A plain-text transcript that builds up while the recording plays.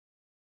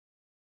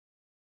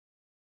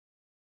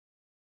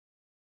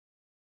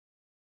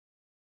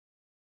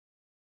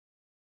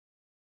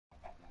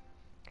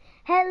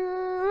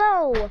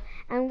Hello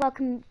and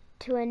welcome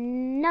to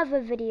another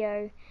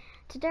video.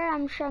 Today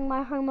I'm showing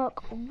my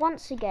homework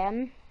once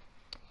again,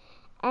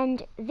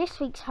 and this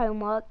week's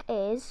homework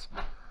is: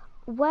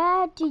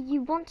 where do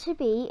you want to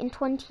be in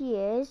 20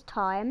 years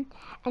time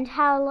and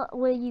how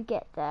will you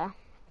get there?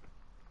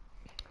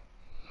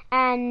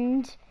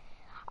 And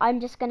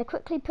I'm just going to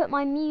quickly put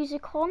my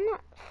music on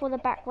for the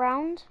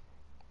background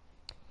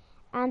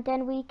and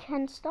then we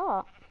can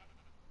start.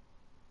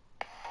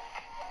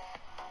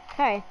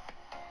 Okay.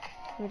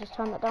 Let me just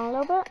turn that down a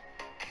little bit.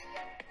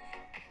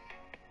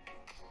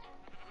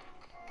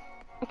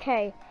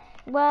 Okay,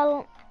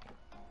 well,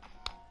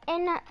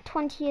 in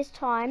 20 years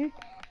time,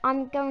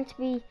 I'm going to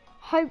be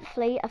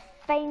hopefully a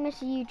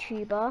famous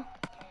YouTuber,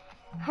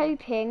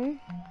 hoping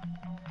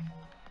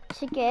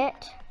to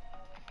get,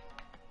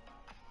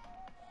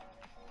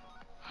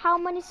 how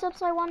many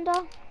subs I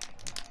wonder?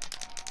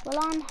 Well,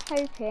 I'm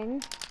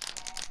hoping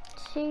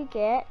to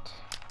get,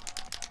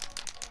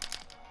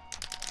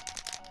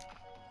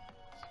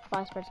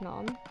 fire spread's not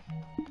on.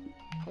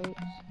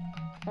 Oops.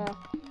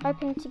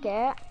 Hoping to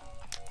get,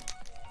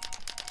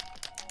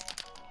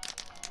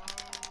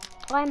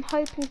 I'm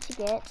hoping to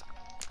get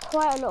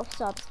quite a lot of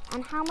subs.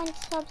 And how many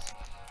subs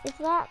is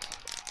that?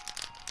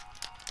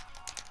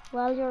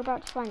 Well, you're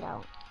about to find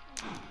out.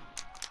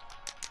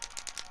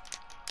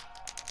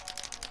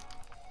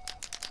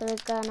 So we're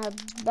gonna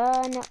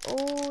burn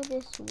all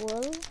this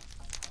wool.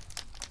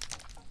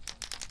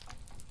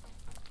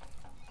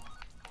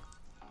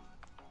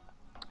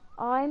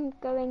 I'm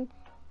going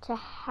to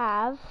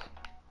have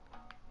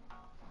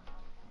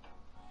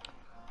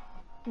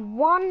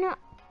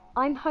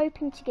I'm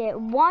hoping to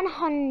get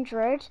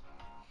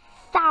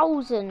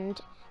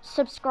 100,000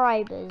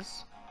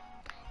 subscribers.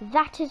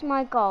 That is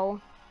my goal.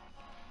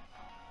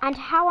 And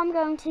how I'm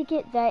going to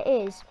get there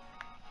is,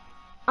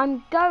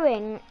 I'm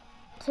going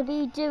to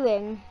be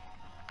doing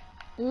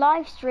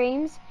live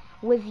streams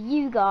with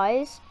you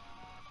guys,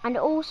 and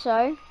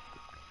also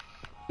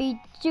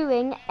be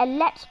doing a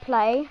let's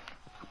play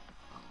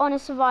on a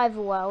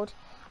survival world,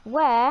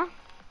 where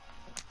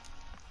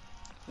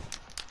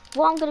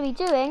what I'm going to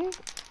be doing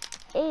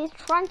is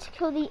trying to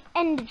kill the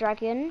Ender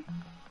Dragon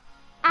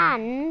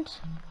and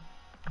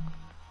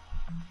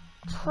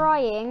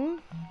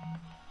trying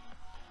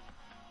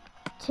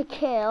to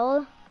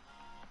kill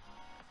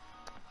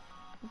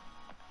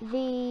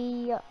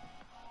and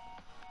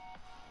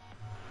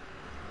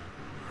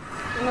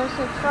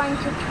also trying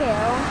to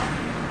kill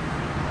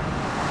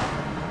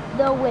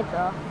the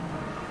Wither.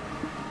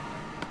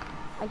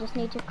 I just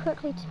need to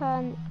quickly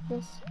turn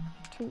this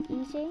to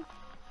easy.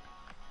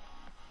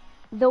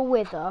 The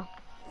Wither.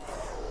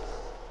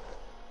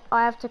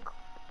 I have to,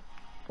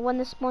 when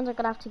this spawns, I'm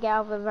gonna have to get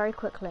out of it very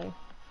quickly.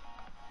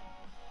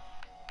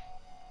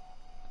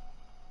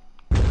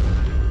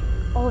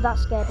 Oh, that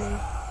scared me.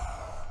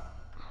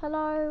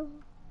 Hello,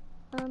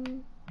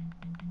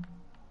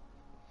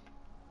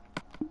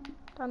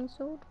 diamond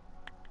sword.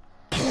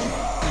 Did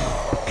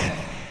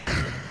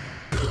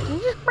you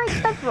just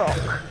break bedrock?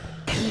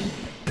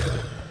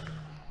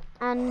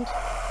 And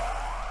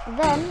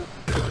then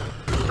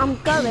I'm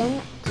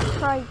going to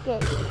try to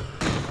get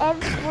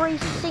every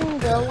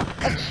single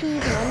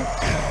achievement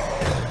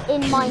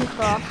in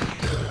Minecraft,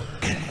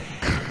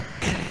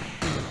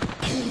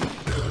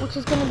 which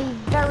is going to be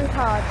very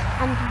hard.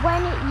 And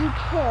when you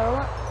kill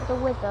the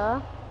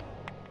Wither,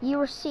 you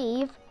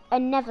receive a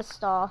Nether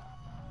Star.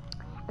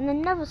 And the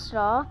Nether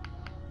Star,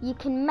 you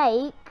can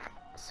make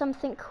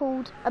something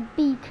called a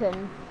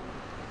beacon,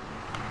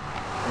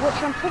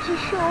 which I'm pretty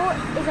sure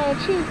is an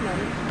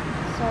achievement.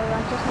 So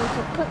I just need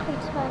to quickly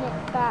turn it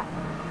back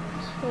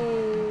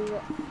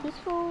to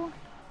peaceful.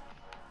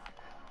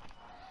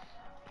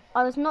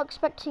 I was not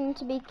expecting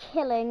to be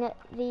killing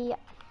the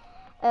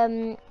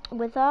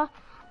Wither.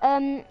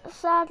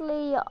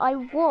 Sadly, I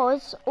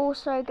was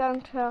also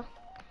going to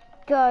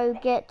go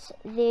get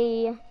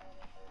the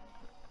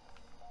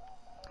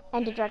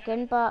Ender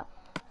Dragon, but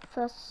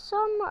for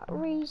some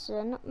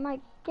reason my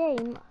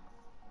game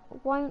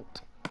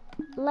won't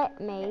let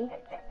me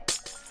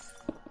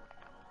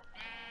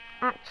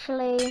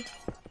actually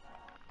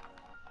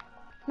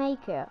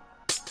make it.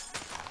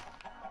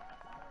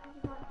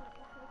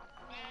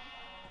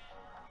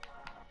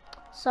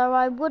 So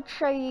I would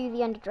show you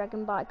the Ender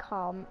Dragon, but I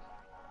can't.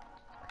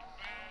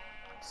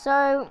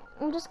 So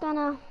I'm just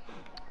gonna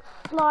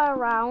fly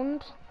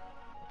around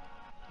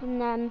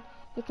and then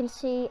you can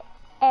see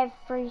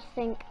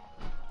everything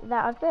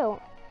that I've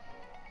built.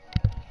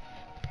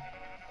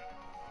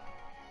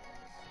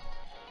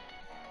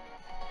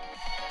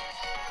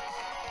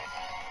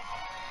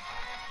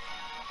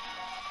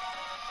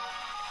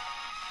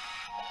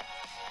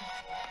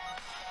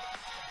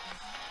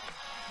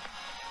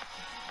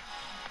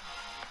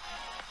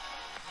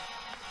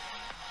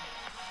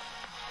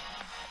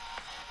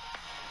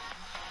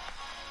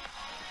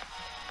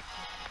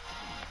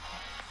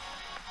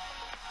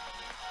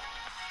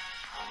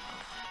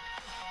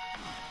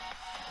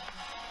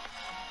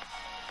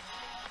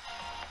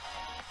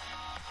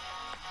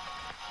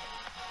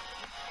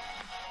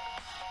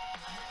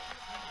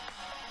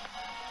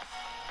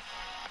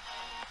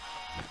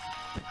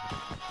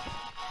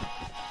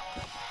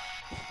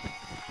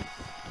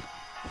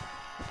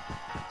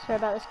 Sorry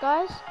about this,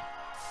 guys.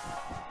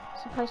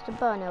 Supposed to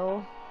burn it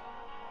all.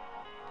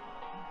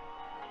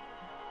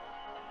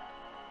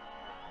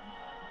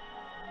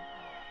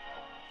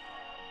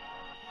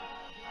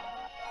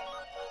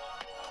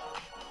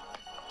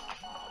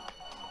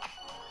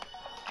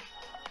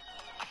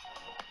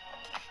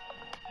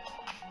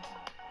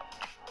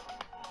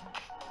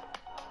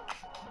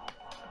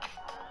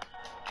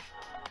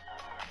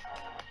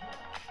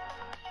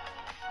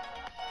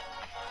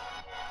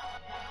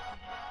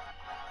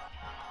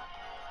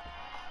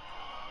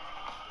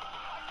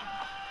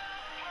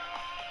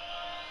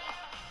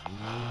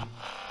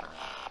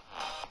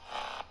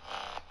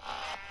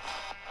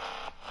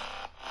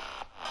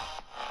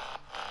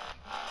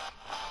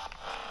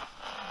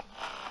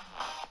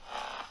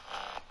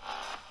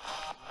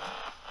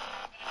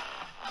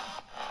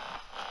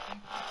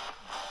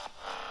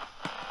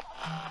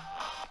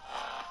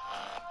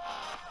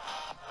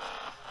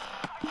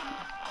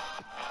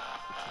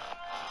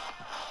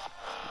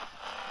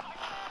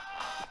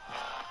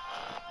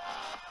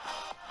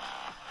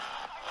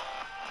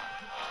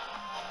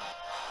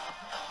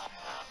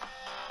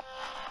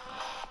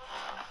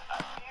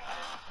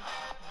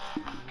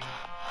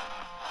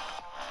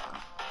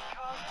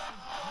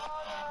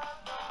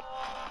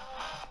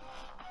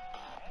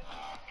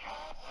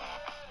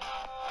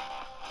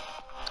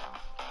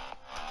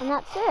 And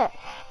that's it.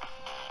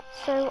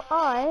 So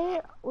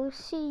I will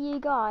see you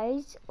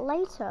guys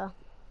later.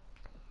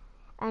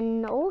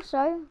 And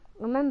also,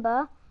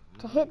 remember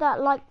to hit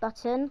that like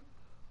button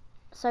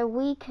so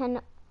we can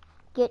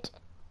get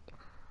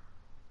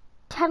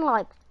 10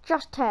 likes,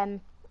 just 10.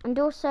 And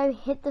also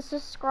hit the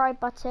subscribe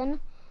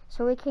button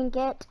so we can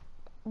get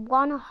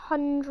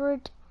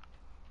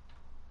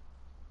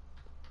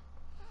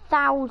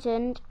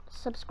 100,000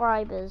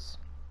 subscribers.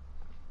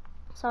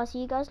 So I'll see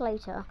you guys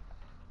later.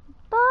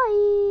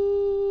 Bye!